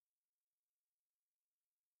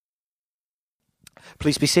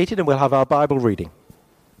Please be seated and we'll have our Bible reading.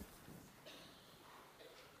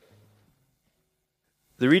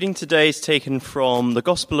 The reading today is taken from the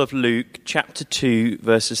Gospel of Luke, chapter 2,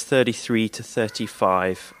 verses 33 to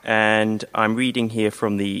 35, and I'm reading here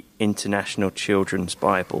from the International Children's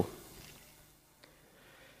Bible.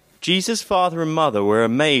 Jesus' father and mother were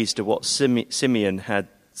amazed at what Simeon had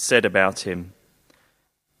said about him.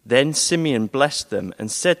 Then Simeon blessed them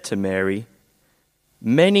and said to Mary,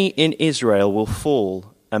 "Many in Israel will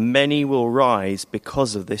fall, and many will rise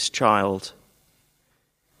because of this child.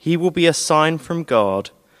 He will be a sign from God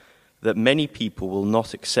that many people will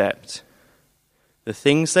not accept. The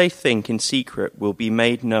things they think in secret will be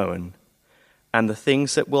made known, and the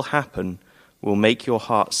things that will happen will make your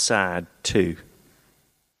heart sad too."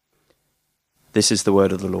 This is the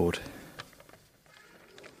word of the Lord.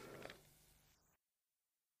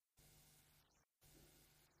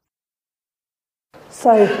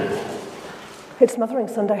 So, it's Mothering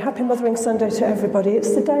Sunday. Happy Mothering Sunday to everybody.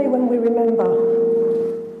 It's the day when we remember.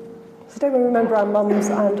 It's the day when we remember our mums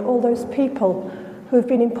and all those people who have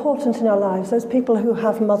been important in our lives, those people who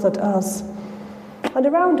have mothered us. And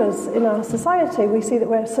around us in our society, we see that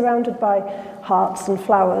we're surrounded by hearts and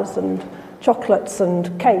flowers and chocolates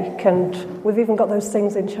and cake, and we've even got those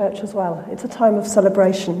things in church as well. It's a time of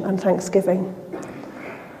celebration and thanksgiving.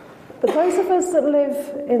 But those of us that live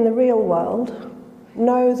in the real world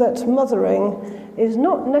know that mothering is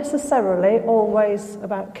not necessarily always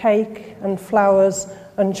about cake and flowers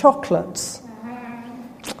and chocolates.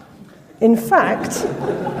 In fact,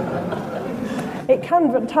 it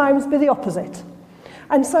can at times be the opposite.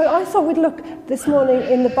 And so I thought we'd look this morning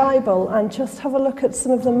in the Bible and just have a look at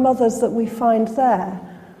some of the mothers that we find there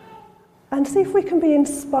and see if we can be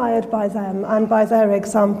inspired by them and by their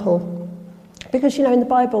example. Because, in the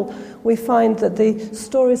Bible, we find that the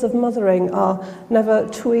stories of mothering are never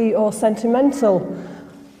twee or sentimental,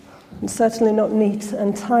 and certainly not neat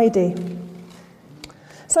and tidy.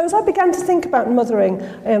 So as I began to think about mothering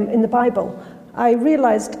in the Bible, I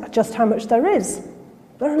realised just how much there is.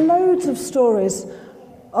 There are loads of stories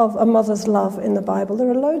of a mother's love in the Bible. There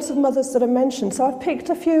are loads of mothers that are mentioned. So I've picked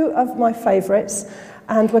a few of my favourites,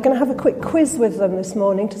 and we're going to have a quick quiz with them this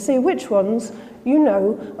morning to see which ones you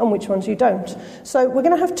know and which ones you don't. So we're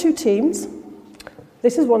going to have two teams.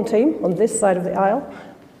 This is one team on this side of the aisle.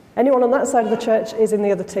 Anyone on that side of the church is in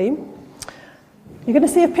the other team. You're going to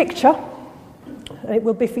see a picture, and it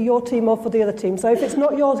will be for your team or for the other team. So if it's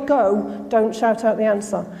not your go, don't shout out the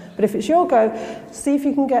answer. But if it's your go, see if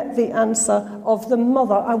you can get the answer of the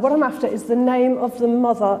mother. And what I'm after is the name of the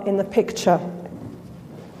mother in the picture.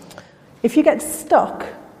 If you get stuck,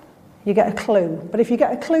 you get a clue. But if you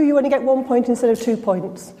get a clue, you only get 1 point instead of 2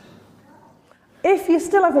 points. If you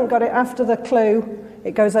still haven't got it after the clue,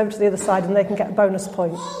 it goes over to the other side and they can get a bonus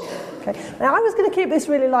point. Okay. Now, I was going to keep this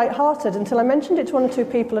really light-hearted until I mentioned it to one or two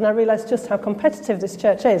people and I realised just how competitive this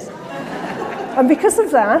church is. And because of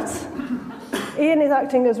that, Ian is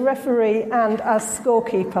acting as referee and as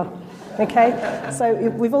scorekeeper. Okay? So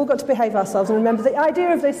we've all got to behave ourselves. And remember, the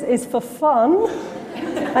idea of this is for fun,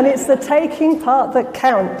 and it's the taking part that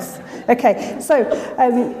counts. Okay, so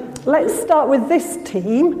let's start with this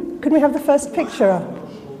team. Could we have the first picture up?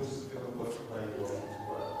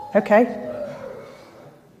 Okay.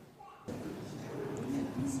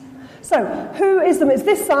 So, who is it's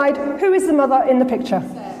this side, who is the mother in the picture?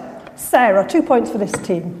 Sarah. 2 points for this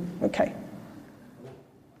team. Okay.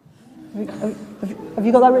 Have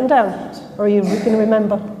you got that written down? Or are you going to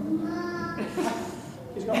remember?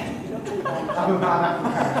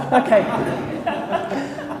 Okay.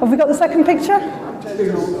 Have we got the second picture?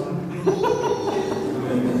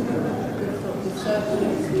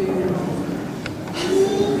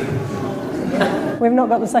 We've not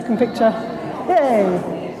got the second picture.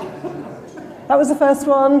 Yay! That was the first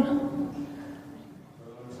one.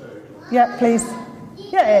 Yeah, please.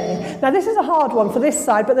 Yay! Now this is a hard one for this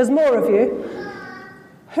side, but there's more of you.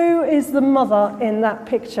 Who is the mother in that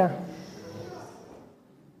picture?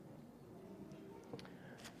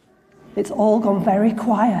 It's all gone very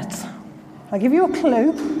quiet. I'll give you a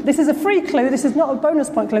clue. This is a free clue. This is not a bonus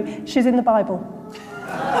point clue. She's in the Bible.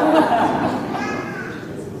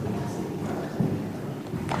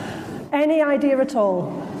 Any idea at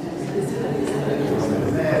all?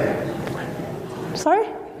 Sorry?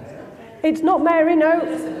 It's not Mary, no.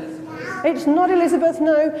 It's not Elizabeth,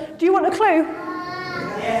 no. Do you want a clue?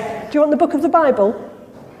 Do you want the book of the Bible?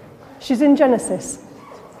 She's in Genesis.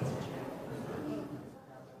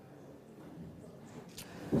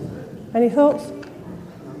 Any thoughts?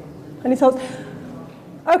 Any thoughts?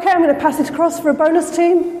 Okay, I'm going to pass it across for a bonus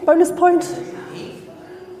team. Bonus point.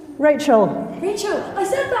 Rachel. Rachel, I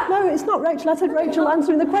said that. No, it's not Rachel. I said Rachel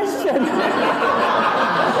answering the question.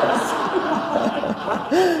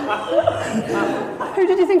 Who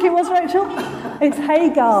did you think it was, Rachel? It's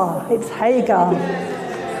Hagar. It's Hagar.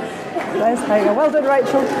 There's Hagar. Well done,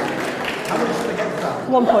 Rachel. How much did they get for that?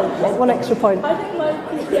 1 point. 1 extra point. I think mine.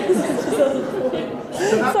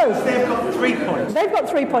 So They've got 3 points. they've got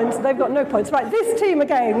 3 points. They've got no points. Right, this team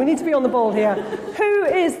again. We need to be on the ball here. Who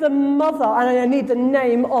is the mother? And I need the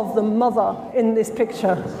name of the mother in this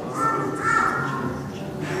picture.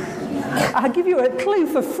 I'll give you a clue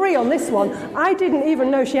for free on this one. I didn't even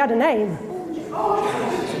know she had a name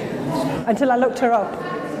until I looked her up.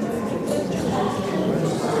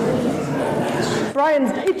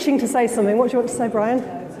 Brian's itching to say something. What do you want to say, Brian?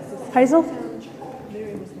 Hazel?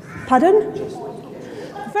 Pardon?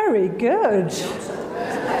 Very good.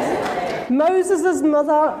 Moses'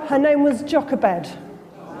 mother, her name was Jochebed.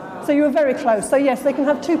 So you were very close. So yes, they can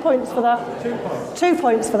have 2 points for that. 2 points. 2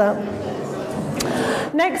 points for that.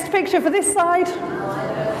 Next picture for this side.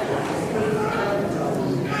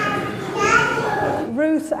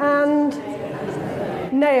 Ruth and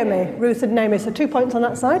Naomi. Ruth and Naomi. So 2 points on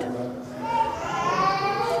that side.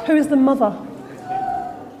 Who is the mother?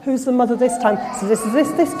 Who's the mother this time? So this is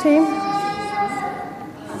this team.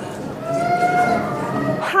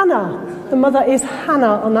 Hannah. The mother is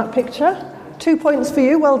Hannah on that picture. 2 points for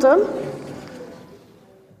you. Well done.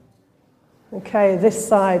 Okay, this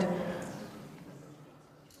side.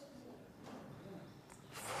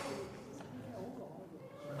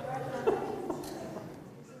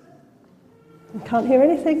 I can't hear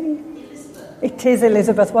anything. It is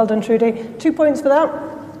Elizabeth. Well done, Trudy. 2 points for that.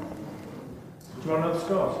 Do you want to know the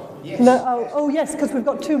scores? Yes. No, oh yes, because we've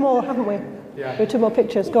got 2 more, haven't we? Yeah. We have 2 more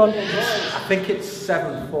pictures. Go on. I think it's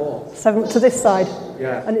 7-4. 7 to this side.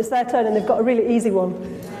 Yeah. And it's their turn, and they've got a really easy one.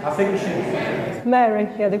 I think we should Mary,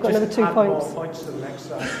 yeah, they've got just another 2 add points. more points to the next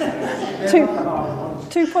side.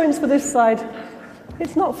 2 points for this side.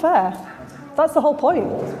 It's not fair. That's the whole point.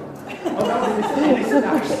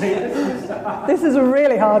 This is a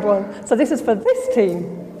really hard one. So this is for this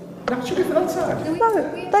team. That should be for that side. No,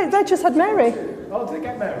 they just had Mary. Oh, did they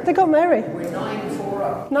get married? They got Mary. We're 9-4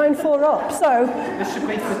 up. 9-4 up. So This should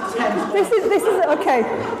be for 10. this is okay.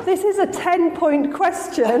 This is a 10-point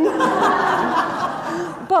question,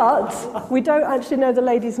 but we don't actually know the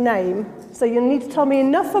lady's name. So you need to tell me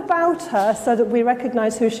enough about her so that we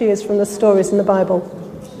recognise who she is from the stories in the Bible.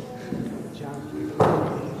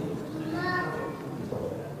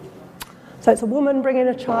 So it's a woman bringing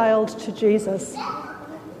a child to Jesus.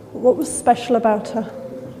 What was special about her?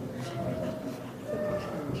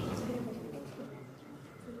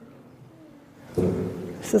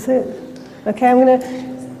 This is it. Okay,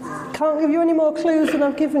 can't give you any more clues than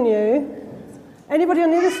I've given you. Anybody on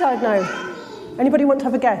the other side know? Anybody want to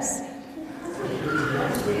have a guess?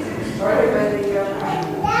 Sorry, where the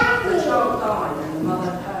child died and the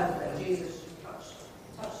mother heard that Jesus touched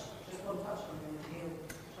just one touch on him and healed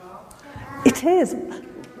the child. It is.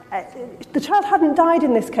 The child hadn't died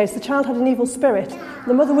in this case. The child had an evil spirit.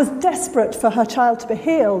 The mother was desperate for her child to be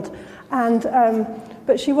healed,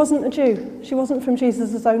 but she wasn't a Jew. She wasn't from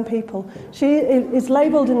Jesus' own people. She is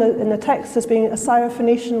labelled in the text as being a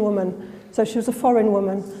Syrophoenician woman, so she was a foreign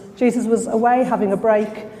woman. Jesus was away having a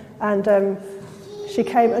break, and she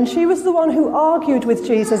came, and she was the one who argued with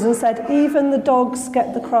Jesus and said, even the dogs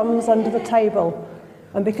get the crumbs under the table.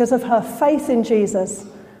 And because of her faith in Jesus,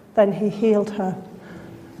 then he healed her.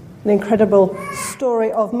 An incredible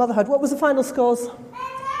story of motherhood. What was the final scores?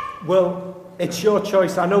 Well, it's your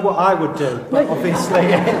choice. I know what I would do, but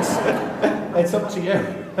obviously it's up to you.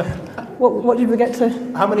 What did we get to?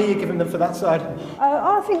 How many are you giving them for that side?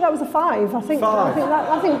 I think that was a 5. I think 5.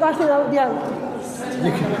 I think that yeah.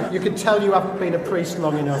 You can tell you haven't been a priest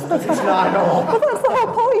long enough, because it's 9 all. But that's the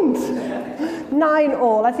whole point. 9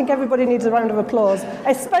 all. I think everybody needs a round of applause,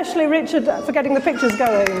 especially Richard for getting the pictures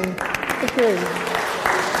going. Thank you.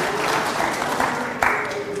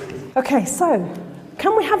 Okay, so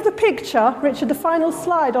can we have the picture, Richard, the final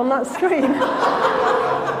slide on that screen?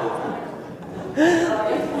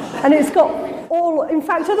 And it's got all, in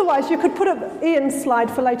fact, otherwise you could put up Ian's slide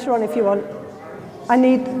for later on if you want. I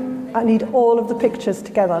need all of the pictures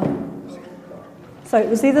together. So it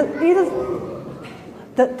was either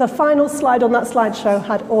the final slide on that slideshow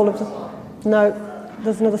had all of the... No,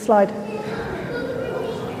 there's another slide.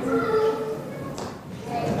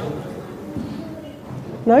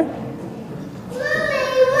 No?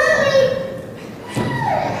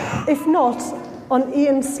 If not, on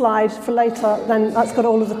Ian's slide for later, then that's got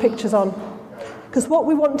all of the pictures on. Because what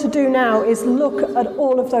we want to do now is look at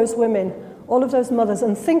all of those women, all of those mothers,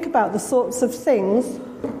 and think about the sorts of things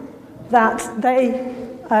that they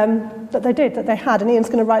did, that they had, and Ian's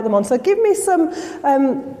going to write them on. So give me some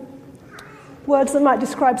words that might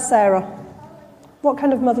describe Sarah. What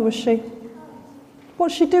kind of mother was she?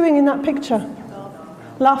 What's she doing in that picture?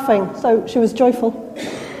 Laughing. So she was joyful.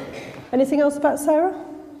 Anything else about Sarah?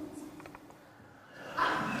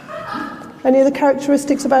 Any other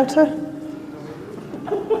characteristics about her?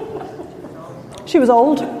 She was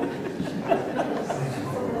old.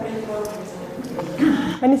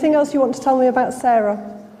 Anything else you want to tell me about Sarah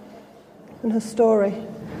and her story?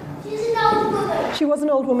 She's an old woman. She was an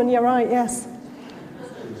old woman, you're right, yes.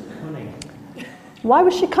 Why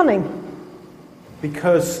was she cunning?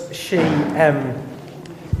 Because she,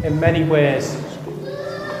 in many ways,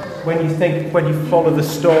 when you follow the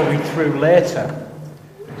story through later,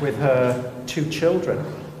 with her 2 children,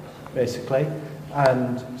 basically,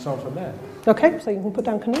 and so on from there. Okay, so you can put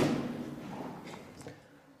down cunning.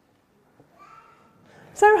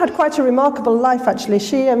 Sarah had quite a remarkable life, actually.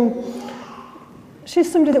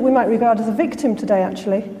 She's somebody that we might regard as a victim today,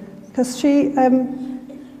 actually, because she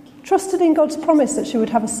trusted in God's promise that she would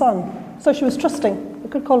have a son. So she was trusting. We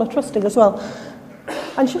could call her trusting as well.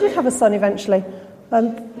 And she did have a son eventually.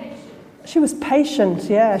 She was patient,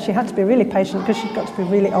 yeah. She had to be really patient because she'd got to be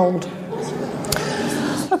really old.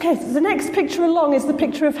 Okay, so the next picture along is the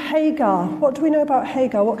picture of Hagar. What do we know about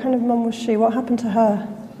Hagar? What kind of mum was she? What happened to her?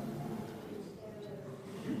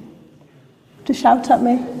 To shout at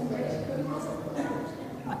me.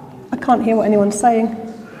 I can't hear what anyone's saying.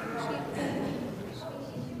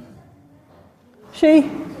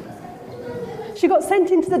 She got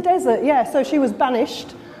sent into the desert, yeah, so she was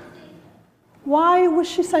banished. Why was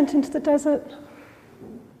she sent into the desert?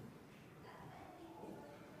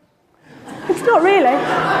 It's not really.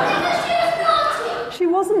 She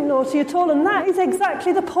wasn't naughty at all, and that is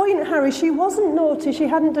exactly the point, Harry. She wasn't naughty. She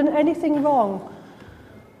hadn't done anything wrong.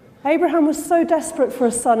 Abraham was so desperate for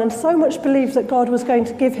a son and so much believed that God was going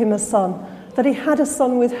to give him a son that he had a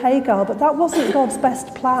son with Hagar, but that wasn't God's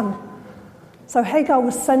best plan. So Hagar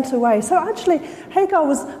was sent away. So actually, Hagar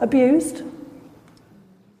was abused.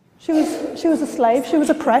 She was a slave. She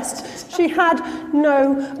was oppressed. She had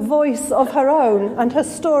no voice of her own, and her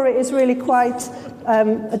story is really quite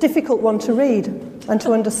a difficult one to read and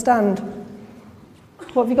to understand.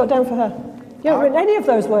 What have you got down for her? You haven't written any of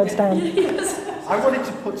those words down. I wanted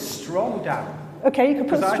to put strong down. Okay, you can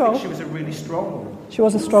put strong. I think she was a really strong woman. She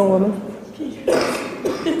was a strong woman. She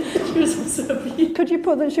was also abused. Could you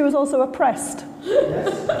put that she was also oppressed?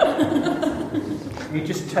 Yes. You're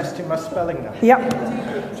just testing my spelling now. Yep.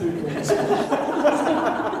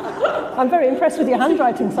 I'm very impressed with your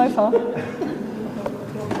handwriting so far.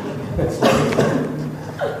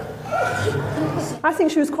 I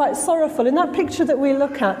think she was quite sorrowful. In that picture that we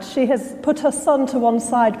look at, she has put her son to one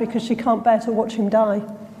side because she can't bear to watch him die.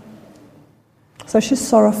 So she's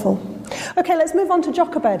sorrowful. Okay, let's move on to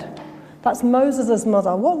Jochebed. That's Moses'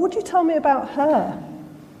 mother. What would you tell me about her?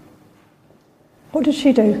 What did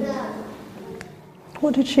she do?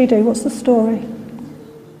 What did she do? What's the story?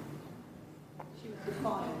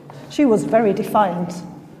 She was very defiant.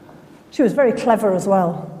 She was very clever as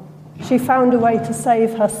well. She found a way to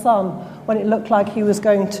save her son when it looked like he was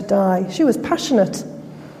going to die. She was passionate.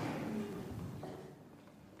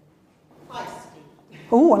 Feisty.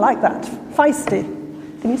 Oh, I like that. Feisty.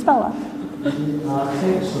 Can you spell that? I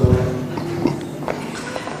think so.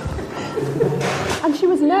 And she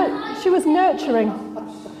was nurturing.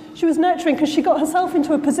 She was nurturing because she got herself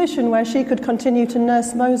into a position where she could continue to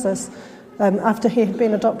nurse Moses after he had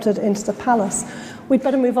been adopted into the palace. We'd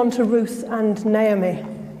better move on to Ruth and Naomi.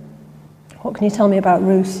 What can you tell me about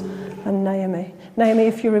Ruth and Naomi? Naomi,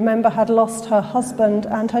 if you remember, had lost her husband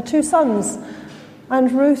and her 2 sons.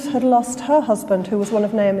 And Ruth had lost her husband, who was one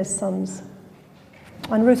of Naomi's sons.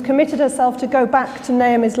 And Ruth committed herself to go back to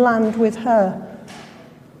Naomi's land with her.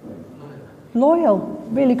 Loyal,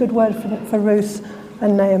 really good word for Ruth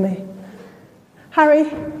and Naomi. Harry?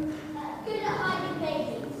 Good at hiding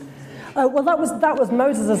babies. Oh, well, that was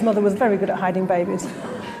Moses' mother was very good at hiding babies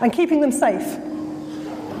and keeping them safe.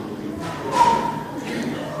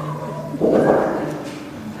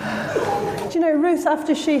 Do you know, Ruth,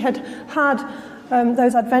 after she had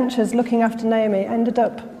those adventures looking after Naomi, ended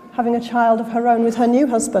up having a child of her own with her new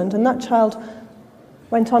husband, and that child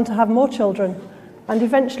went on to have more children. And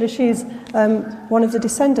eventually she's one of the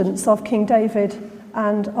descendants of King David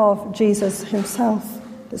and of Jesus himself.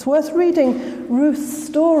 It's worth reading Ruth's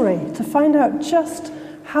story to find out just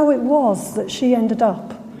how it was that she ended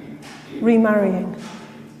up remarrying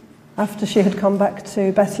after she had come back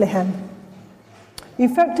to Bethlehem.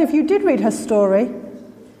 In fact, if you did read her story,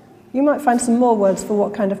 you might find some more words for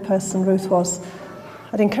what kind of person Ruth was.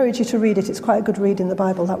 I'd encourage you to read it. It's quite a good read in the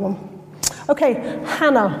Bible, that one. Okay,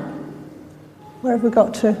 Hannah. Where have we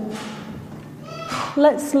got to?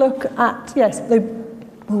 Let's look at, the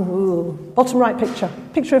bottom right picture.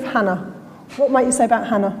 Picture of Hannah. What might you say about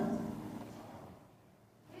Hannah?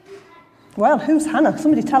 Well, who's Hannah?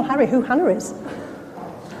 Somebody tell Harry who Hannah is.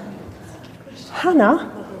 Hannah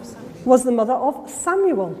was the mother of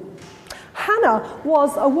Samuel. Hannah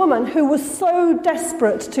was a woman who was so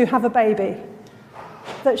desperate to have a baby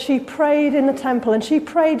that she prayed in the temple, and she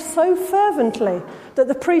prayed so fervently that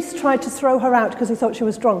the priest tried to throw her out because he thought she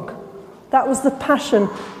was drunk. That was the passion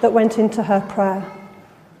that went into her prayer.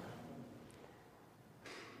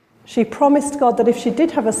 She promised God that if she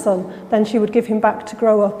did have a son, then she would give him back to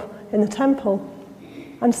grow up in the temple.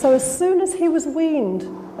 And so as soon as he was weaned,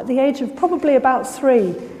 at the age of probably about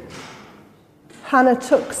 3, Hannah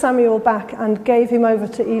took Samuel back and gave him over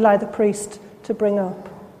to Eli the priest to bring up.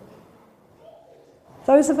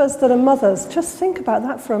 Those of us that are mothers, just think about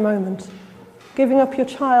that for a moment. Giving up your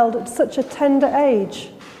child at such a tender age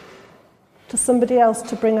to somebody else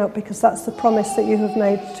to bring up, because that's the promise that you have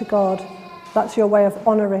made to God. That's your way of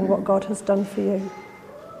honouring what God has done for you.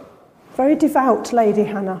 Very devout lady,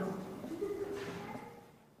 Hannah.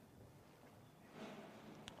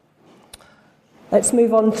 Let's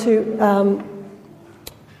move on to...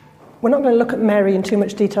 we're not going to look at Mary in too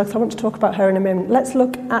much detail, because I want to talk about her in a moment. Let's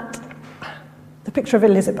look at the picture of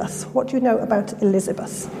Elizabeth. What do you know about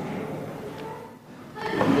Elizabeth?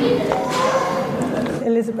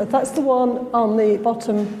 Elizabeth, that's the one on the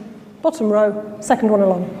bottom row, second one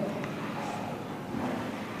along.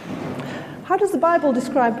 How does the Bible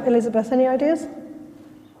describe Elizabeth? Any ideas?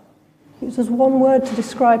 It uses one word to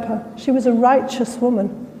describe her. She was a righteous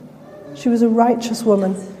woman. She was a righteous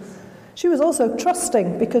woman. She was also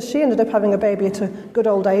trusting, because she ended up having a baby at a good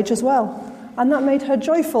old age as well. And that made her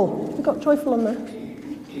joyful. We've got joyful on there.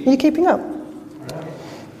 Are you keeping up?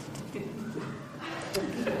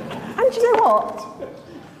 And you know what?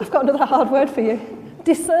 I've got another hard word for you.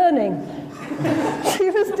 Discerning. She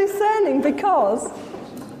was discerning because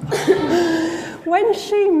when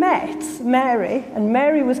she met Mary, and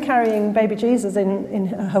Mary was carrying baby Jesus in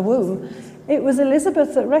her womb, it was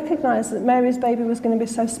Elizabeth that recognised that Mary's baby was going to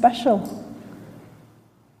be so special.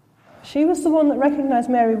 She was the one that recognised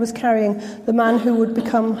Mary was carrying the man who would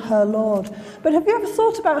become her Lord. But have you ever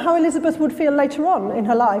thought about how Elizabeth would feel later on in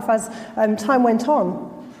her life as time went on?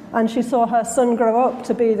 And she saw her son grow up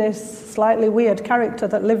to be this slightly weird character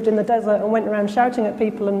that lived in the desert and went around shouting at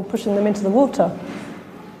people and pushing them into the water.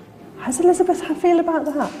 How does Elizabeth feel about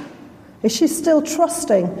that? Is she still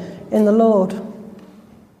trusting in the Lord?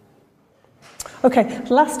 Okay,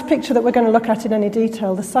 last picture that we're going to look at in any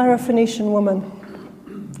detail, the Syrophoenician woman.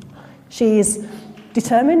 She's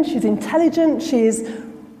determined, she's intelligent, she's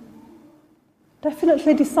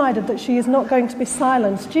definitely decided that she is not going to be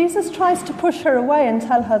silenced. Jesus tries to push her away and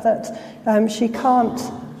tell her that she can't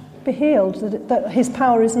be healed, that his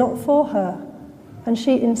power is not for her. And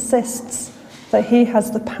she insists that he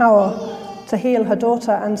has the power to heal her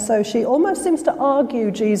daughter, and so she almost seems to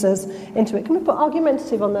argue Jesus into it. Can we put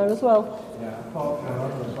argumentative on there as well? Yeah, I thought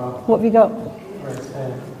as well. What have you got? Great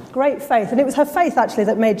faith. Great faith. And it was her faith, actually,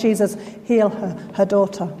 that made Jesus heal her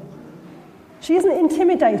daughter. She isn't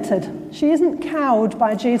intimidated. She isn't cowed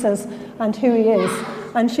by Jesus and who he is.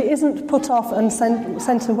 And she isn't put off and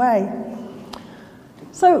sent away.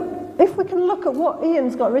 So if we can look at what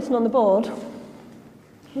Ian's got written on the board,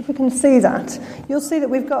 if we can see that, you'll see that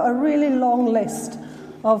we've got a really long list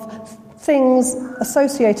of things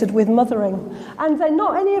associated with mothering. And they're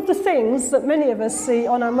not any of the things that many of us see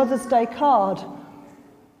on our Mother's Day card.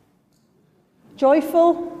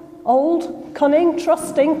 Joyful, old, cunning,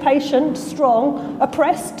 trusting, patient, strong,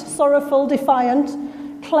 oppressed, sorrowful,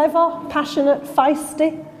 defiant, clever, passionate,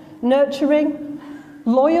 feisty, nurturing,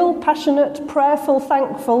 loyal, passionate, prayerful,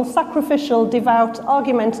 thankful, sacrificial, devout,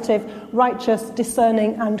 argumentative, righteous,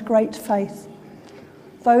 discerning, and great faith.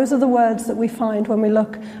 Those are the words that we find when we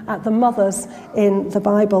look at the mothers in the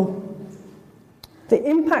Bible. The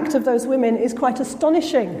impact of those women is quite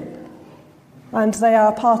astonishing. And they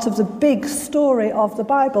are part of the big story of the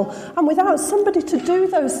Bible. And without somebody to do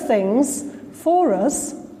those things for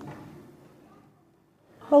us,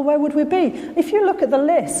 well, where would we be? If you look at the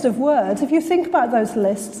list of words, if you think about those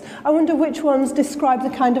lists, I wonder which ones describe the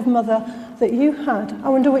kind of mother that you had. I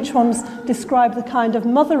wonder which ones describe the kind of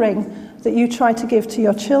mothering that you try to give to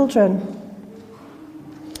your children.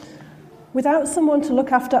 Without someone to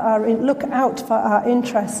look out for our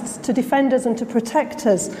interests, to defend us and to protect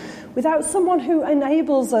us, without someone who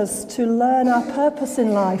enables us to learn our purpose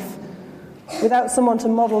in life, without someone to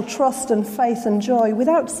model trust and faith and joy,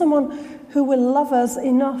 without someone who will love us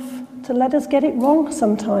enough to let us get it wrong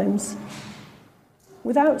sometimes.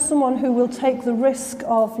 Without someone who will take the risk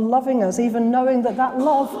of loving us, even knowing that that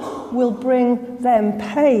love will bring them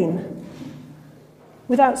pain.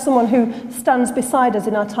 Without someone who stands beside us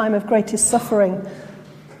in our time of greatest suffering.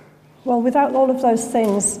 Well, without all of those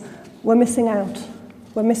things, we're missing out.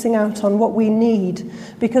 We're missing out on what we need,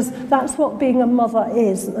 because that's what being a mother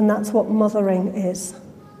is, and that's what mothering is.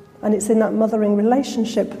 And it's in that mothering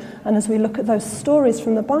relationship, and as we look at those stories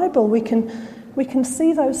from the Bible, we can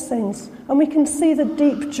see those things, and we can see the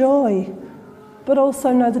deep joy, but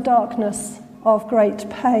also know the darkness of great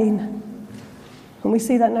pain. And we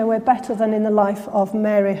see that nowhere better than in the life of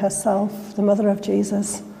Mary herself, the mother of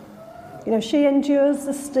Jesus. You know, she endures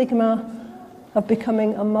the stigma of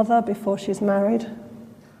becoming a mother before she's married.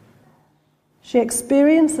 She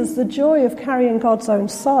experiences the joy of carrying God's own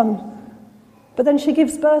son, but then she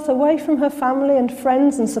gives birth away from her family and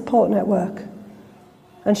friends and support network.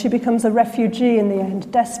 And she becomes a refugee in the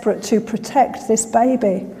end, desperate to protect this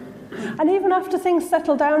baby. And even after things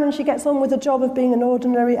settle down and she gets on with the job of being an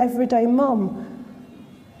ordinary, everyday mum,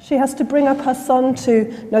 she has to bring up her son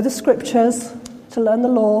to know the scriptures, to learn the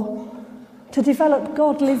law, to develop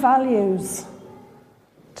godly values,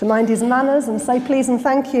 to mind his manners and say please and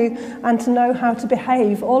thank you, and to know how to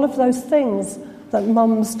behave, all of those things that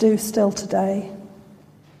mums do still today.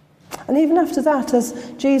 And even after that,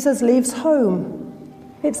 as Jesus leaves home,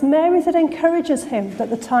 it's Mary that encourages him that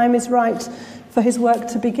the time is right for his work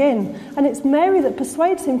to begin. And it's Mary that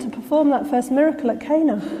persuades him to perform that first miracle at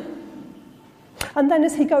Cana. And then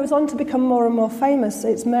as he goes on to become more and more famous,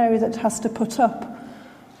 it's Mary that has to put up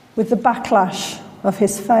with the backlash of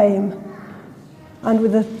his fame and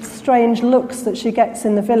with the strange looks that she gets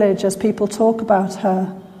in the village as people talk about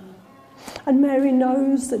her. And Mary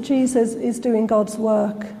knows that Jesus is doing God's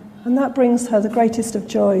work, and that brings her the greatest of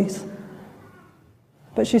joys.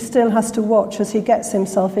 But she still has to watch as he gets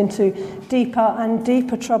himself into deeper and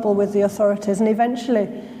deeper trouble with the authorities, and eventually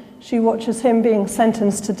she watches him being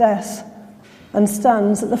sentenced to death and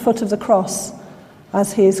stands at the foot of the cross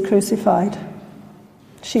as he is crucified.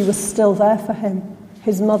 She was still there for him,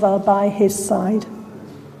 his mother by his side.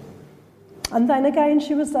 And then again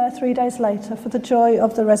she was there 3 days later for the joy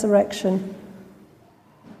of the resurrection.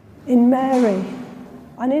 In Mary,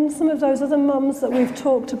 and in some of those other mums that we've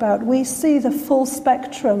talked about, we see the full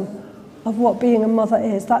spectrum of what being a mother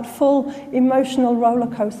is, that full emotional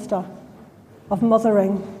roller coaster of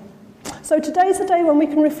mothering. So today's a day when we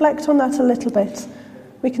can reflect on that a little bit.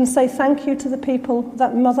 We can say thank you to the people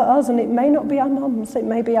that mother us, and it may not be our mums, it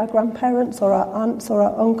may be our grandparents or our aunts or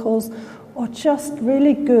our uncles, or just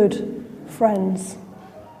really good friends.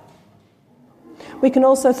 We can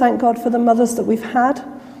also thank God for the mothers that we've had.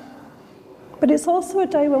 But it's also a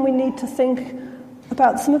day when we need to think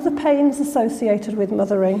about some of the pains associated with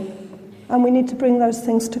mothering, and we need to bring those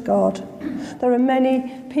things to God. There are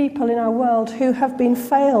many people in our world who have been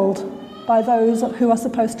failed by those who are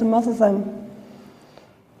supposed to mother them.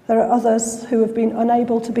 There are others who have been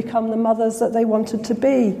unable to become the mothers that they wanted to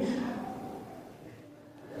be.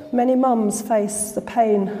 Many mums face the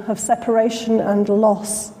pain of separation and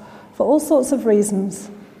loss for all sorts of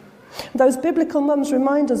reasons. Those biblical mums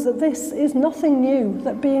remind us that this is nothing new,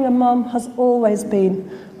 that being a mum has always been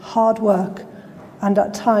hard work and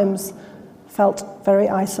at times felt very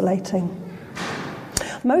isolating.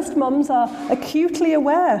 Most mums are acutely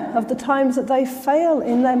aware of the times that they fail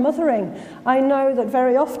in their mothering. I know that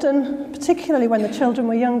very often, particularly when the children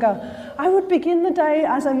were younger, I would begin the day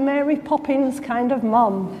as a Mary Poppins kind of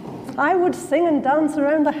mum. I would sing and dance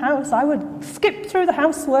around the house. I would skip through the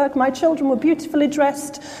housework. My children were beautifully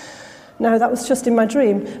dressed. No, that was just in my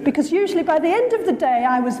dream, because usually by the end of the day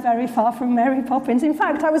I was very far from Mary Poppins. In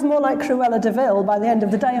fact, I was more like Cruella de Vil by the end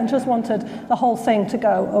of the day and just wanted the whole thing to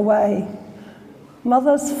go away.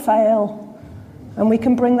 Mothers fail, and we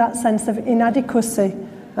can bring that sense of inadequacy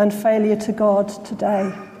and failure to God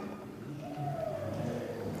today.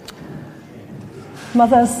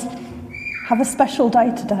 Mothers have a special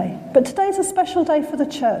day today, but today's a special day for the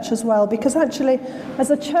church as well, because actually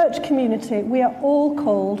as a church community we are all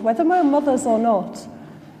called, whether we're mothers or not,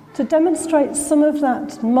 to demonstrate some of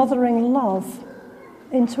that mothering love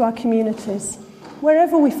into our communities,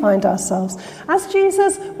 wherever we find ourselves. As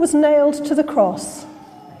Jesus was nailed to the cross,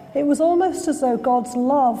 it was almost as though God's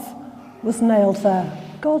love was nailed there.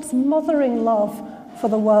 God's mothering love for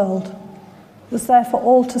the world was there for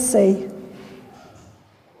all to see,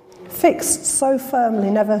 fixed so firmly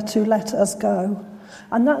never to let us go.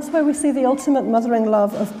 And that's where we see the ultimate mothering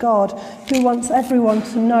love of God, who wants everyone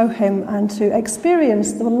to know him and to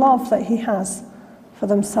experience the love that he has for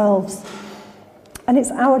themselves. And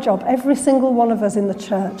it's our job, every single one of us in the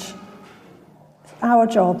church, it's our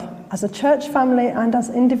job as a church family and as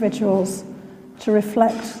individuals to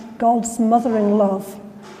reflect God's mothering love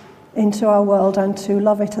into our world and to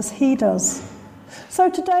love it as he does. So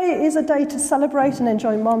today is a day to celebrate and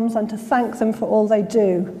enjoy mums and to thank them for all they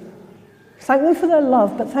do. Thank them for their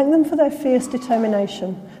love, but thank them for their fierce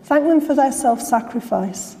determination. Thank them for their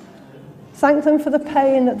self-sacrifice. Thank them for the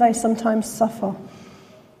pain that they sometimes suffer.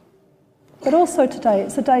 But also today,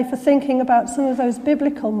 it's a day for thinking about some of those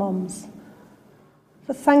biblical mums,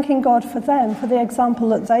 for thanking God for them, for the example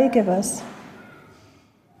that they give us.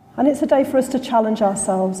 And it's a day for us to challenge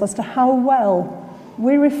ourselves as to how well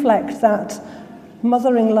we reflect that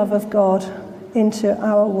mothering love of God into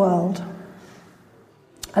our world.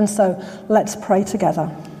 And so, let's pray together.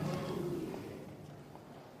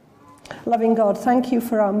 Loving God, thank you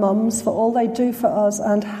for our mums, for all they do for us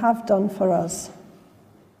and have done for us.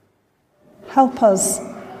 Help us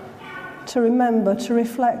to remember, to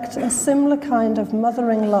reflect a similar kind of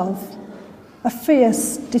mothering love, a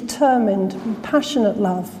fierce, determined, and passionate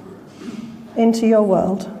love into your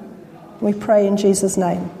world. We pray in Jesus'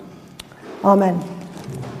 name. Amen.